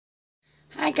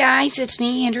Hi guys, it's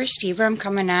me, Andrea Stever. I'm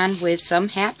coming on with some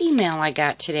happy mail I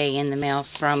got today in the mail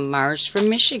from Mars from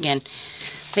Michigan.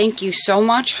 Thank you so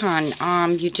much,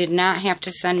 hon. You did not have to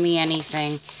send me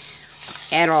anything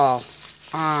at all.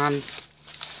 I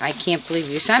can't believe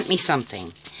you sent me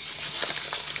something.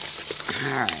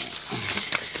 Alright.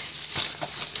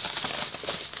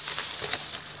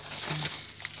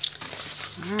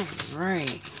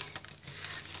 Alright.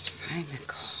 Let's find the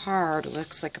card. It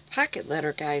looks like a pocket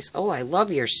letter, guys. Oh, I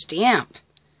love your stamp.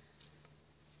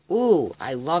 Ooh,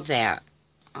 I love that.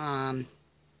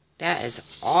 That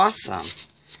is awesome.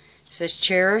 It says,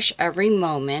 cherish every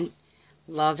moment,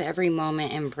 love every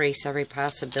moment, embrace every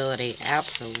possibility.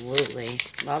 Absolutely.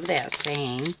 Love that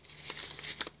saying.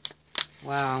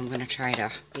 Wow, I'm going to try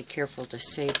to be careful to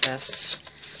save this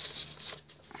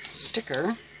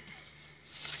sticker.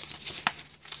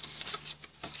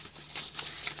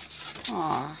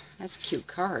 Aw, that's a cute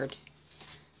card.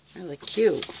 Really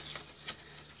cute.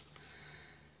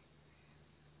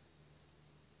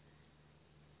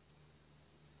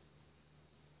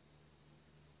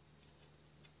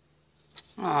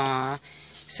 Aw, it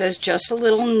says just a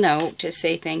little note to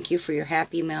say thank you for your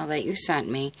happy mail that you sent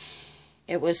me.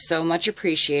 It was so much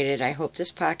appreciated. I hope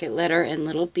this pocket letter and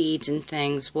little beads and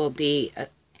things will be an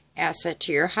asset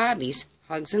to your hobbies.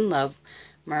 Hugs and love,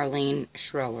 Marlene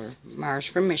Schroer, Mars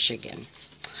from Michigan.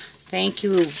 Thank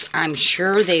you. I'm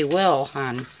sure they will,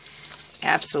 hon.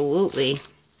 Absolutely.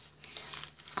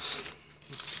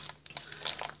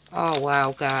 Oh,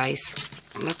 wow, guys.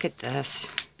 Look at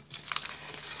this.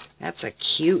 That's a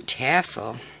cute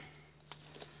tassel.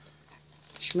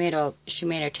 She made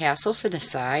a tassel for the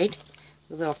side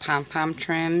with little pom-pom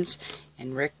trims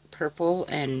and purple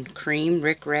and cream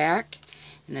rickrack.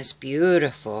 And that's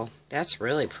beautiful. That's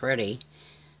really pretty.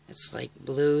 It's like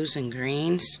blues and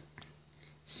greens.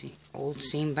 See, old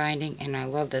seam binding. And I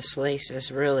love this lace.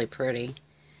 It's really pretty.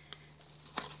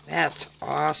 That's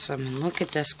awesome. And look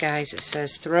at this, guys. It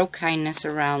says, throw kindness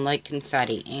around like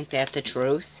confetti. Ain't that the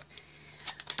truth?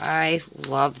 I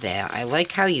love that. I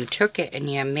like how you took it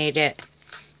and you made it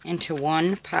into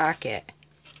one pocket.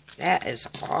 That is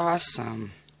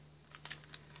awesome.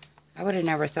 I would have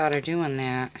never thought of doing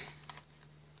that.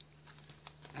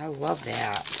 I love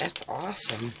that. That's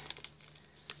awesome.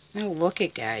 Now look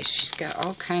at, guys. She's got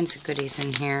all kinds of goodies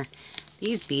in here.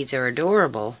 These beads are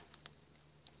adorable.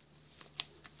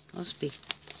 Those be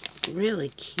really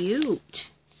cute.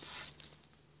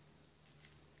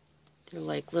 They're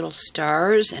like little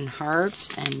stars and hearts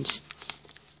and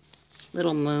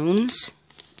little moons.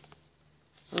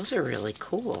 Those are really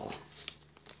cool.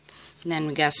 And then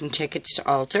we got some tickets to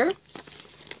altar.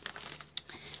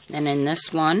 Then in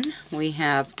this one, we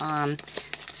have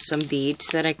some beads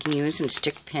that I can use and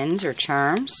stick pins or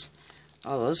charms.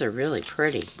 Oh, those are really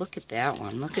pretty. Look at that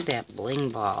one. Look at that bling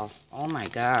ball. Oh my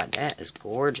God, that is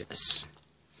gorgeous.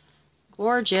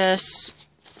 Gorgeous.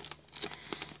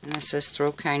 And this says,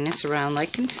 throw kindness around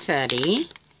like confetti.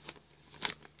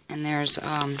 And there's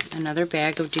another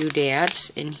bag of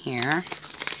doodads in here.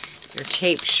 They're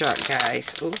taped shut,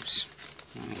 guys. Oops.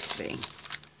 Let me see.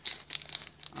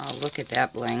 Oh, look at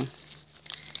that bling.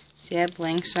 See that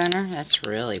bling center? That's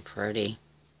really pretty.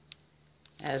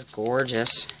 That is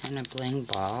gorgeous. And a bling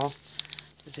ball.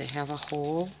 Does it have a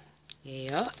hole?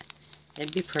 Yeah.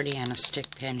 It'd be pretty on a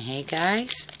stick pin. Hey,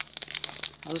 guys?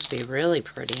 Those would be really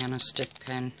pretty on a stick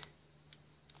pin.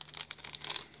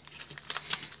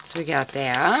 So we got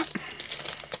that.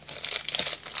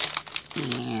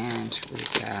 And we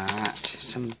got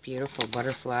some beautiful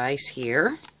butterflies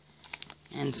here.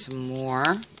 And some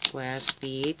more glass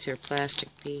beads or plastic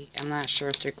beads. I'm not sure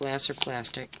if they're glass or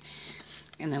plastic.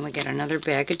 And then we got another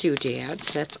bag of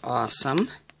doodads. That's awesome.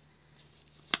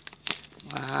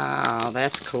 Wow,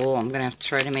 that's cool. I'm going to have to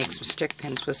try to make some stick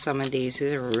pins with some of these.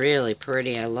 These are really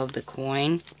pretty. I love the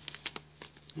coin.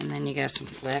 And then you got some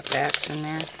flat backs in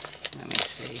there. Let me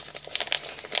see.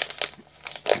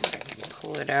 If I can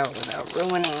pull it out without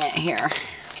ruining it here.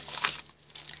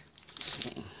 Let's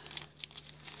see.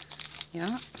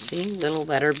 Yeah, see, little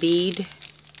letter bead.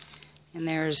 And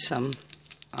there's some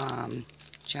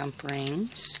jump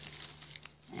rings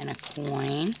and a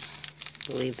coin.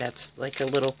 I believe that's like a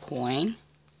little coin.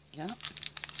 Yep.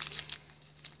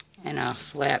 And a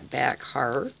flat back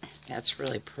heart. That's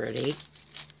really pretty.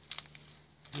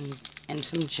 And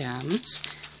some gems.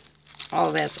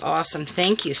 Oh, that's awesome.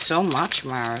 Thank you so much,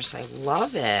 Mars. I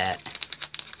love it.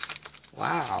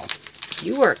 Wow.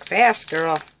 You work fast,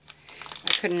 girl. I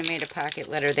couldn't have made a pocket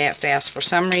letter that fast. For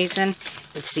some reason,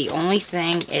 it's the only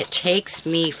thing. It takes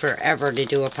me forever to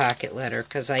do a pocket letter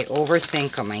because I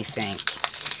overthink them, I think.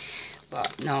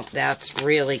 But no, that's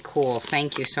really cool.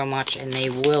 Thank you so much, and they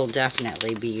will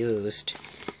definitely be used.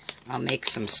 I'll make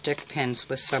some stick pins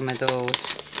with some of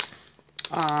those.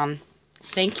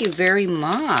 Thank you very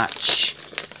much.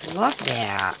 Love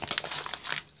that.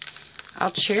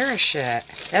 I'll cherish it.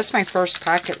 That's my first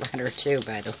pocket letter too,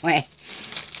 by the way.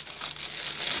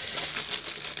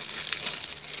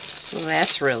 So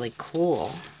that's really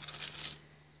cool.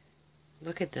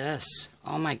 Look at this.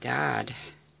 Oh my God.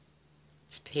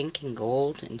 It's pink and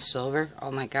gold and silver.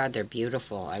 Oh my God, they're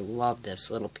beautiful. I love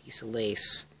this little piece of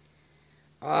lace.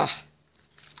 Oh.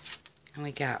 And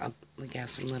we got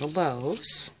some little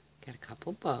bows. Got a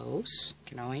couple bows.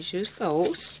 Can always use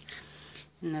those.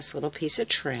 And this little piece of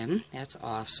trim. That's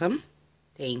awesome.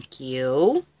 Thank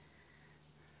you.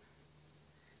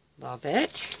 Love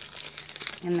it.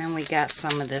 And then we got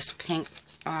some of this pink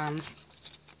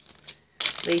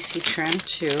lacy trim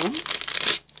too.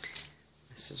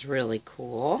 This is really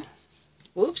cool.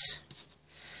 Whoops.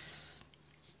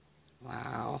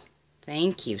 Wow.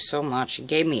 Thank you so much. You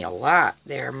gave me a lot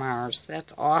there, Mars.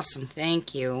 That's awesome.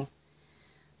 Thank you.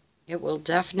 It will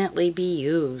definitely be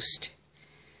used.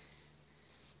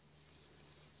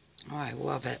 Oh, I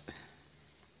love it.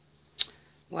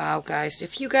 Wow, guys.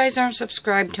 If you guys aren't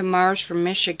subscribed to Mars from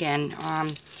Michigan,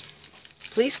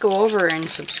 please go over and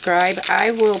subscribe.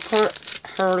 I will put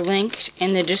her link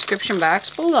in the description box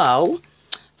below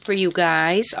for you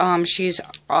guys. She's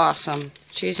awesome.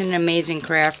 She's an amazing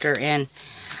crafter, and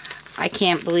I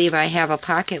can't believe I have a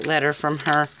pocket letter from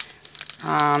her.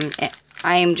 I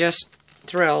am just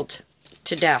thrilled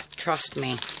to death, trust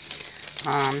me.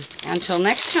 Until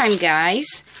next time,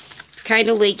 guys, it's kind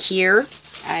of late here.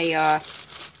 The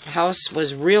house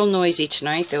was real noisy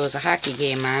tonight. There was a hockey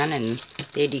game on, and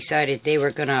they decided they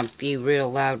were going to be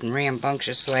real loud and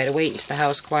rambunctious, so I had to wait until the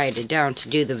house quieted down to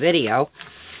do the video.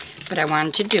 But I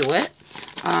wanted to do it.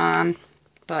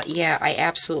 But yeah, I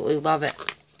absolutely love it.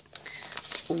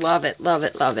 Love it, love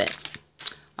it, love it.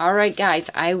 Alright,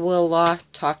 guys, I will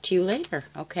talk to you later,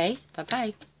 okay?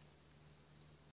 Bye-bye.